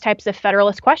contemplated these types of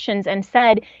federalist questions and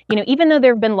said, even though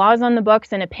there have been laws on the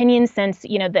books and opinions since,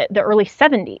 the early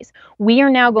 70s, we are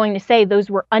now going to say those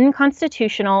were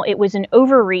unconstitutional. It was an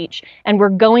overreach, and we're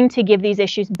going to give these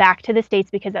issues back to the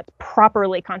states because that's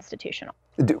properly constitutional.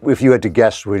 If you had to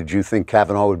guess, would you think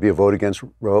Kavanaugh would be a vote against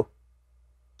Roe?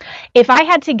 If I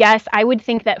had to guess, I would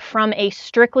think that from a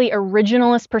strictly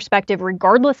originalist perspective,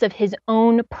 regardless of his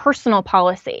own personal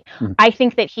policy, I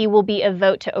think that he will be a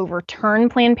vote to overturn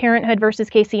Planned Parenthood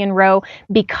versus Casey and Roe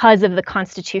because of the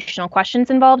constitutional questions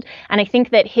involved. And I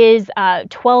think that his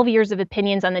 12 years of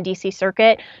opinions on the D.C.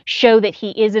 Circuit show that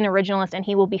he is an originalist and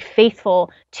he will be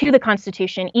faithful to the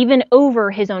Constitution, even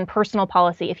over his own personal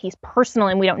policy, if he's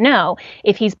personally, and we don't know,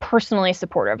 if he's personally a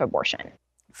supporter of abortion.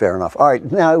 Fair enough. All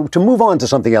right. Now, to move on to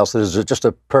something else that is just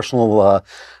a personal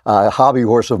hobby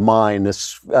horse of mine,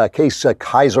 this case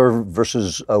Kaiser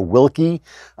versus Wilkie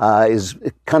is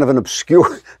kind of an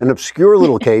obscure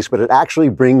little case, but it actually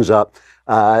brings up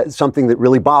something that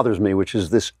really bothers me, which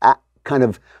is this kind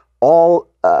of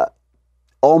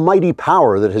almighty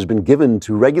power that has been given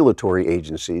to regulatory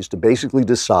agencies to basically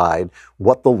decide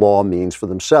what the law means for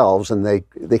themselves, and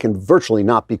they can virtually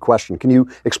not be questioned. Can you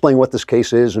explain what this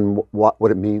case is and what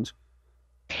it means?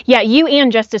 Yeah, you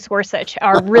and Justice Gorsuch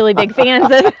are really big fans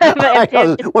of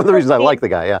one of the reasons I like the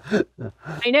guy, yeah.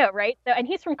 I know, right? So, and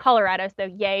he's from Colorado, so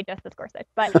yay, Justice Gorsuch.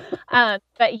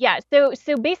 But yeah, so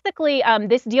basically,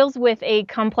 this deals with a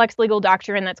complex legal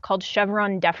doctrine that's called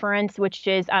Chevron deference, which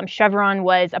is Chevron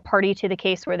was a party to the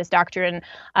case where this doctrine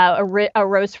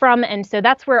arose from, and so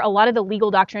that's where a lot of the legal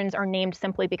doctrines are named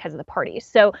simply because of the parties.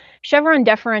 So Chevron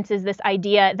deference is this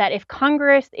idea that if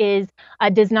Congress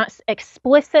does not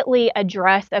explicitly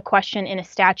address a question in a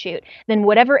statute, then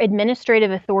whatever administrative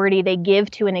authority they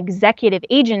give to an executive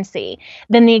agency,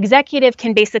 then the executive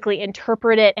can basically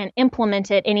interpret it and implement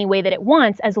it any way that it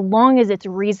wants, as long as it's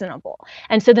reasonable.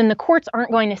 And so then the courts aren't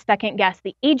going to second guess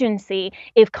the agency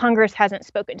if Congress hasn't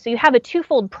spoken. So you have a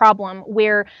twofold problem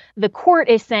where the court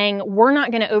is saying we're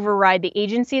not going to override the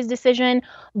agency's decision,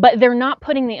 but they're not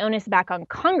putting the onus back on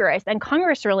Congress. And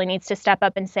Congress really needs to step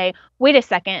up and say, wait a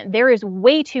second, there is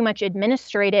way too much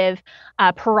administrative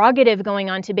prerogative going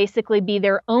on to basically be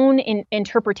their own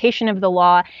interpretation of the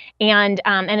law, and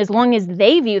as long as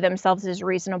they view themselves as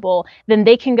reasonable, then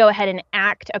they can go ahead and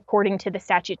act according to the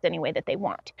statutes any way that they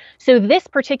want. So this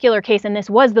particular case, and this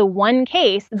was the one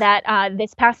case that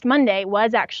this past Monday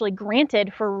was actually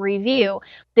granted for review,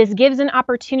 this gives an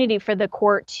opportunity for the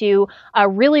court to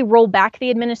really roll back the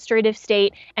administrative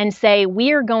state and say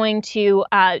we are going to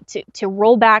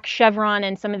roll back Chevron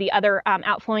and some of the other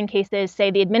outflowing cases, say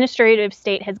the administrative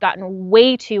state has gotten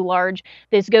way too large.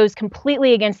 This goes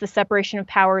completely against the separation of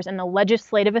powers and the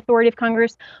legislative authority of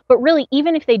Congress. But really,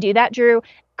 even if they do that, Drew,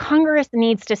 Congress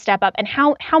needs to step up. And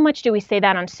how much do we say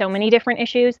that on so many different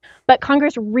issues? But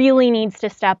Congress really needs to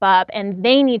step up, and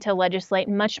they need to legislate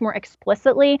much more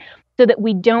explicitly so that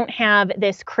we don't have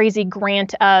this crazy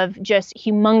grant of just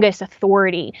humongous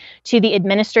authority to the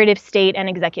administrative state and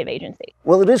executive agency.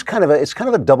 Well, it's kind of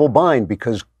a double bind,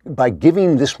 because by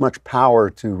giving this much power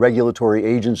to regulatory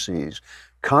agencies,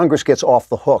 Congress gets off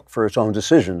the hook for its own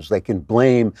decisions. They can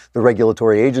blame the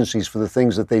regulatory agencies for the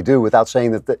things that they do without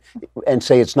saying and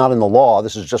say it's not in the law,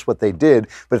 this is just what they did.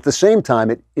 But at the same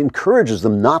time, it encourages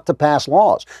them not to pass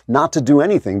laws, not to do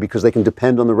anything, because they can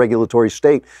depend on the regulatory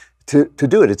state to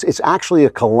do it. It's actually a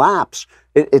collapse.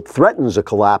 It threatens a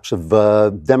collapse of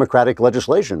democratic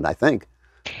legislation, I think.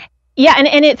 Yeah,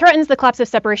 and it threatens the collapse of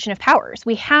separation of powers.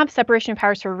 We have separation of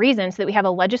powers for a reason, so that we have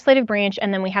a legislative branch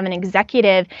and then we have an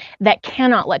executive that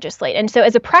cannot legislate. And so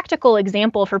as a practical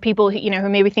example for people who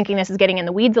may be thinking this is getting in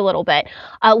the weeds a little bit,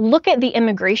 look at the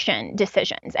immigration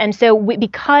decisions. And so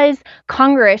because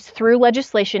Congress, through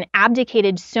legislation,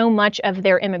 abdicated so much of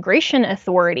their immigration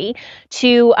authority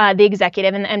to the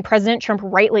executive, and President Trump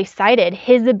rightly cited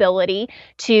his ability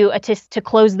to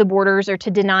close the borders or to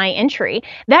deny entry,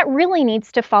 that really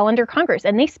needs to fall under Congress,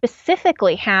 and they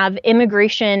specifically have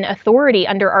immigration authority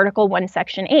under Article 1,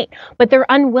 Section 8. But they're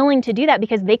unwilling to do that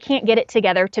because they can't get it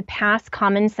together to pass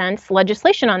common sense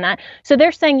legislation on that. So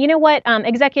they're saying, you know what,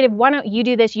 executive, why don't you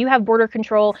do this? You have border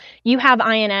control, you have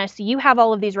INS, you have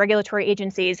all of these regulatory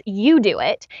agencies, you do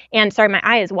it. And sorry, my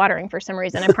eye is watering for some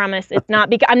reason. I promise it's not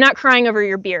because I'm not crying over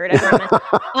your beard. I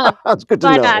promise. That's good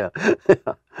to know.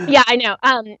 Yeah. Yeah, I know.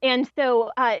 And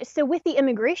so with the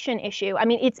immigration issue, I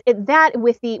mean, that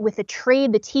with the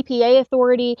trade, the TPA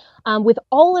authority, with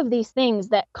all of these things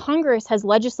that Congress has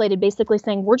legislated, basically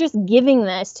saying we're just giving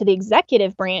this to the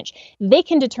executive branch, they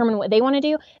can determine what they want to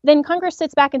do. Then Congress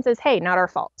sits back and says, "Hey, not our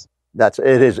fault."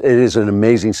 It is an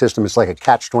amazing system. It's like a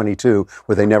catch-22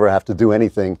 where they never have to do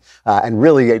anything. And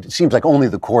really, it seems like only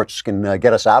the courts can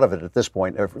get us out of it at this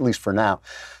point, or at least for now.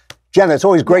 Jenna, it's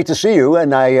always great to see you.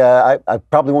 And I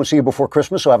probably won't see you before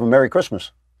Christmas, so have a Merry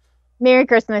Christmas. Merry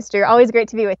Christmas, Drew. Always great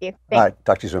to be with you. Thanks. All right.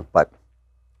 Talk to you soon. Bye.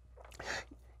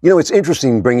 You know, it's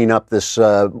interesting bringing up this,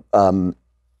 the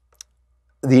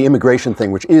immigration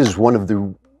thing, which is one of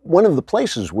the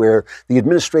places where the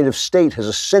administrative state has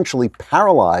essentially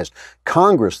paralyzed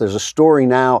Congress. There's a story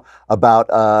now about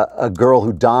a girl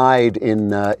who died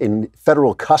in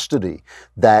federal custody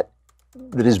that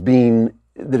is being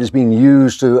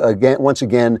used to once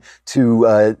again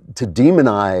to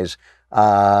demonize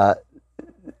ICE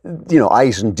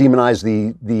and demonize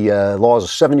the laws. A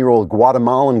 7-year-old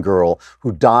Guatemalan girl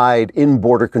who died in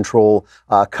border control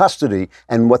custody,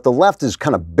 and what the left is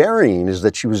kind of burying is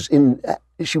that she was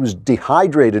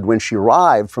dehydrated when she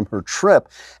arrived from her trip,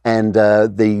 and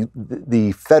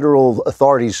the federal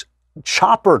authorities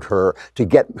choppered her to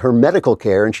get her medical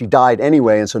care, and she died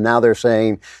anyway. And so now they're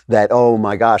saying that, oh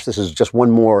my gosh, this is just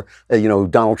one more,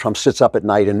 Donald Trump sits up at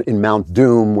night in Mount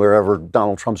Doom, wherever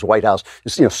Donald Trump's White House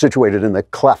is, situated in the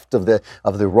cleft of the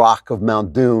rock of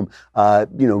Mount Doom,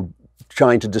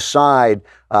 trying to decide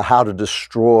how to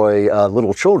destroy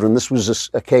little children. This was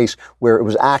a case where it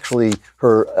was actually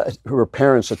her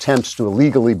parents' attempts to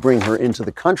illegally bring her into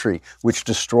the country, which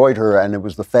destroyed her, and it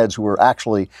was the feds who were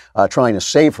actually trying to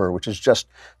save her, which is just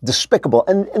despicable.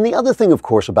 And the other thing, of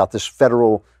course, about this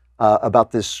about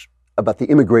the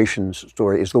immigration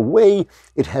story is the way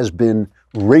it has been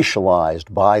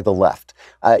racialized by the left.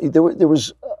 There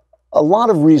was a lot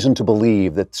of reason to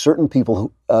believe that certain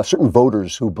people, certain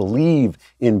voters who believe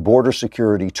in border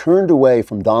security turned away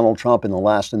from Donald Trump in the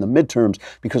midterms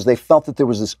because they felt that there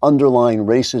was this underlying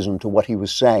racism to what he was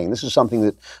saying. This is something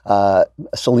that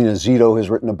Selena Zito has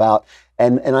written about.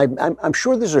 And I'm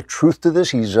sure there's a truth to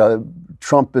this.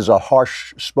 Trump is a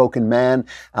harsh-spoken man,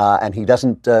 and he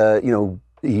doesn't,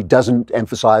 he doesn't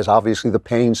emphasize, obviously, the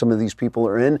pain some of these people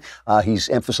are in. He's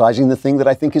emphasizing the thing that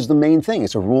I think is the main thing.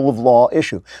 It's a rule of law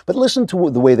issue. But listen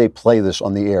to the way they play this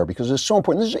on the air, because it's so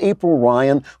important. This is April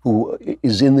Ryan, who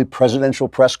is in the presidential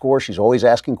press corps. She's always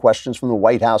asking questions from the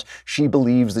White House. She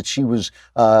believes that she's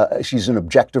an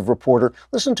objective reporter.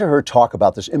 Listen to her talk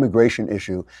about this immigration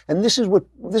issue. And this is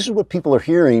what people are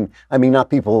hearing. I mean,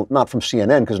 not from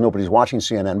CNN, because nobody's watching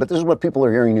CNN, but this is what people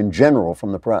are hearing in general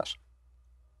from the press.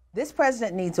 This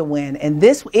president needs a win, and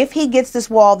if he gets this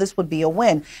wall, this would be a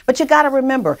win. But you got to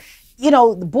remember,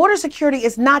 border security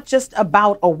is not just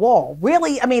about a wall.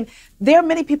 Really, I mean, there are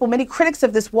many people, many critics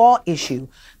of this wall issue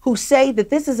who say that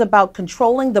this is about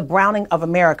controlling the browning of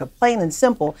America, plain and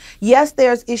simple. Yes,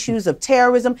 there's issues of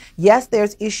terrorism. Yes,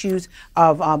 there's issues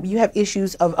of, you have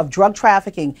issues of drug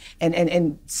trafficking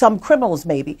and some criminals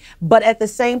maybe. But at the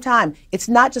same time, it's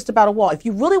not just about a wall. If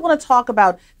you really want to talk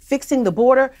about fixing the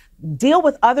border, deal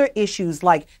with other issues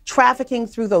like trafficking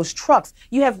through those trucks.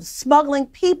 You have smuggling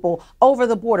people over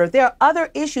the border. There are other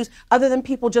issues other than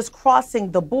people just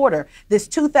crossing the border, this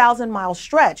 2,000-mile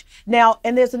stretch. Now,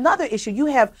 and there's another issue. You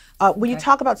have, when you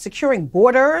talk about securing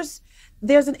borders,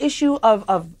 there's an issue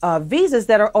of visas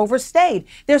that are overstayed.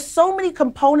 There's so many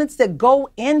components that go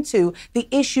into the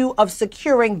issue of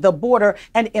securing the border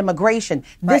and immigration.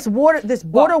 Right. This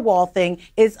border wall thing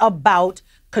is about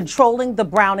controlling the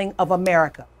browning of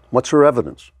America. What's her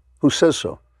evidence? Who says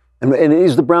so? And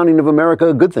is the browning of America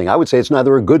a good thing? I would say it's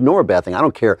neither a good nor a bad thing. I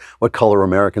don't care what color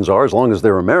Americans are, as long as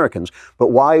they're Americans. But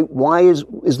why is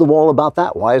the wall about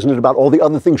that? Why isn't it about all the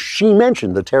other things she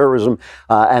mentioned, the terrorism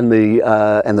and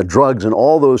the drugs and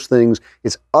all those things?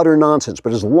 It's utter nonsense.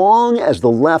 But as long as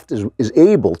the left is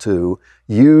able to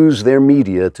use their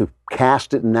media to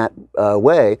cast it in that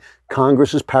way,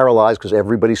 Congress is paralyzed because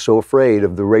everybody's so afraid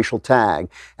of the racial tag,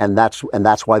 and that's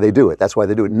why they do it. That's why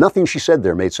they do it. Nothing she said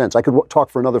there made sense. I could talk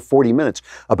for another 40 minutes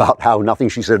about how nothing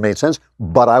she said made sense,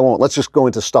 but I won't. Let's just go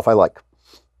into stuff I like.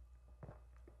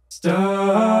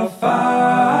 Stuff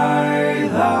I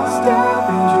like.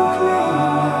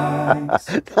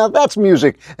 Now that's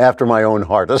music after my own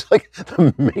heart. That's like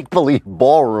the make-believe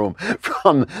ballroom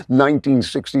from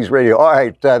 1960s radio. All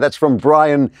right, that's from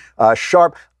Brian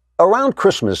Sharp. Around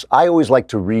Christmas, I always like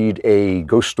to read a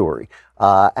ghost story.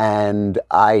 And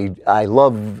I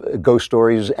love ghost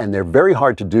stories, and they're very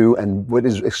hard to do. And what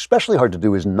is especially hard to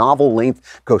do is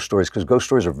novel-length ghost stories, because ghost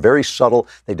stories are very subtle.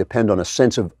 They depend on a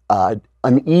sense of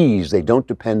unease. They don't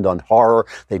depend on horror.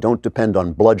 They don't depend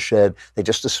on bloodshed. They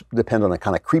just depend on a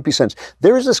kind of creepy sense.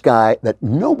 There is this guy that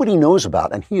nobody knows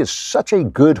about, and he is such a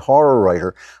good horror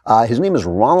writer. His name is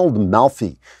Ronald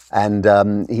Malfi.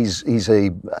 And he's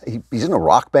in a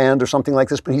rock band or something like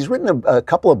this, but he's written a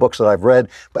couple of books that I've read,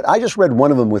 but I just read one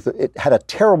of them it had a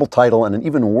terrible title and an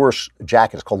even worse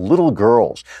jacket. It's called Little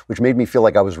Girls, which made me feel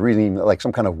like I was reading like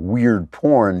some kind of weird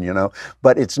porn, you know,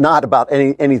 but it's not about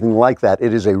anything like that.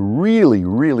 It is a really,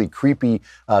 really creepy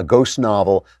ghost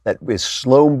novel that is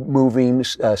slow moving,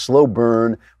 slow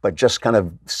burn, but just kind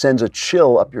of sends a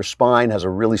chill up your spine, has a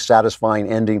really satisfying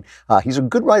ending. He's a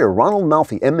good writer, Ronald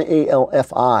Malfi,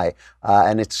 M-A-L-F-I.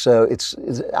 And it's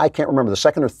I can't remember the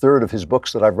second or third of his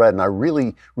books that I've read, and I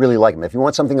really, really like him. If you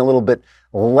want something a little bit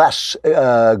less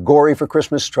gory for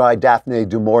Christmas, try Daphne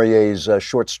du Maurier's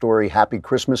short story, Happy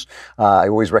Christmas. I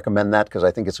always recommend that because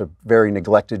I think it's a very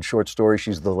neglected short story.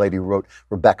 She's the lady who wrote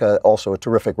Rebecca, also a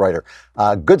terrific writer.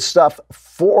 Good stuff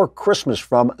for Christmas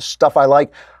from Stuff I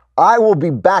Like. I will be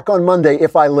back on Monday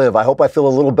if I live. I hope I feel a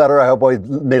little better. I hope I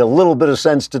made a little bit of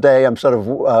sense today. I'm sort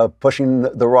of pushing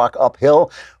the rock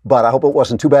uphill, but I hope it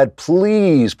wasn't too bad.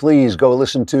 Please, please go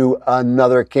listen to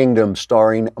Another Kingdom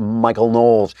starring Michael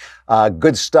Knowles.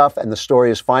 Good stuff, and the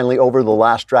story is finally over. The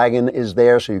Last Dragon is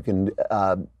there, so you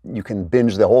can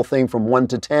binge the whole thing from 1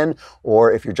 to 10,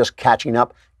 or if you're just catching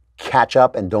up, catch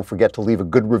up, and don't forget to leave a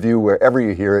good review wherever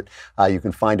you hear it. You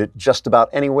can find it just about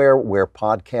anywhere where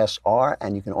podcasts are,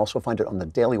 and you can also find it on the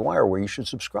Daily Wire where you should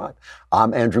subscribe.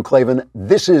 I'm Andrew Klavan.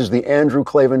 This is The Andrew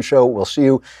Klavan Show. We'll see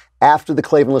you after the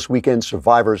Klavanless weekend.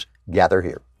 Survivors, gather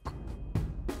here.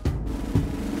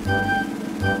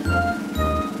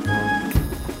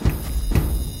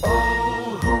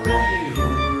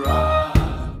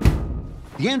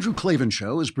 The Andrew Klavan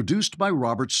Show is produced by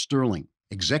Robert Sterling.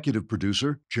 Executive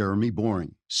producer, Jeremy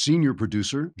Boring. Senior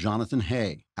producer, Jonathan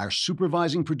Hay. Our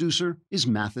supervising producer is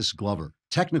Mathis Glover.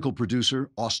 Technical producer,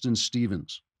 Austin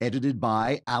Stevens. Edited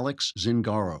by Alex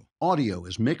Zingaro. Audio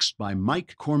is mixed by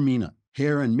Mike Cormina.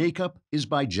 Hair and makeup is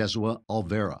by Jesua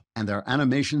Alvera. And our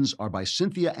animations are by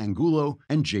Cynthia Angulo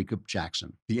and Jacob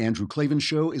Jackson. The Andrew Klavan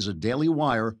Show is a Daily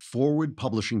Wire Forward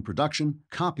Publishing production.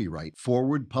 Copyright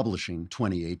Forward Publishing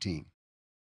 2018.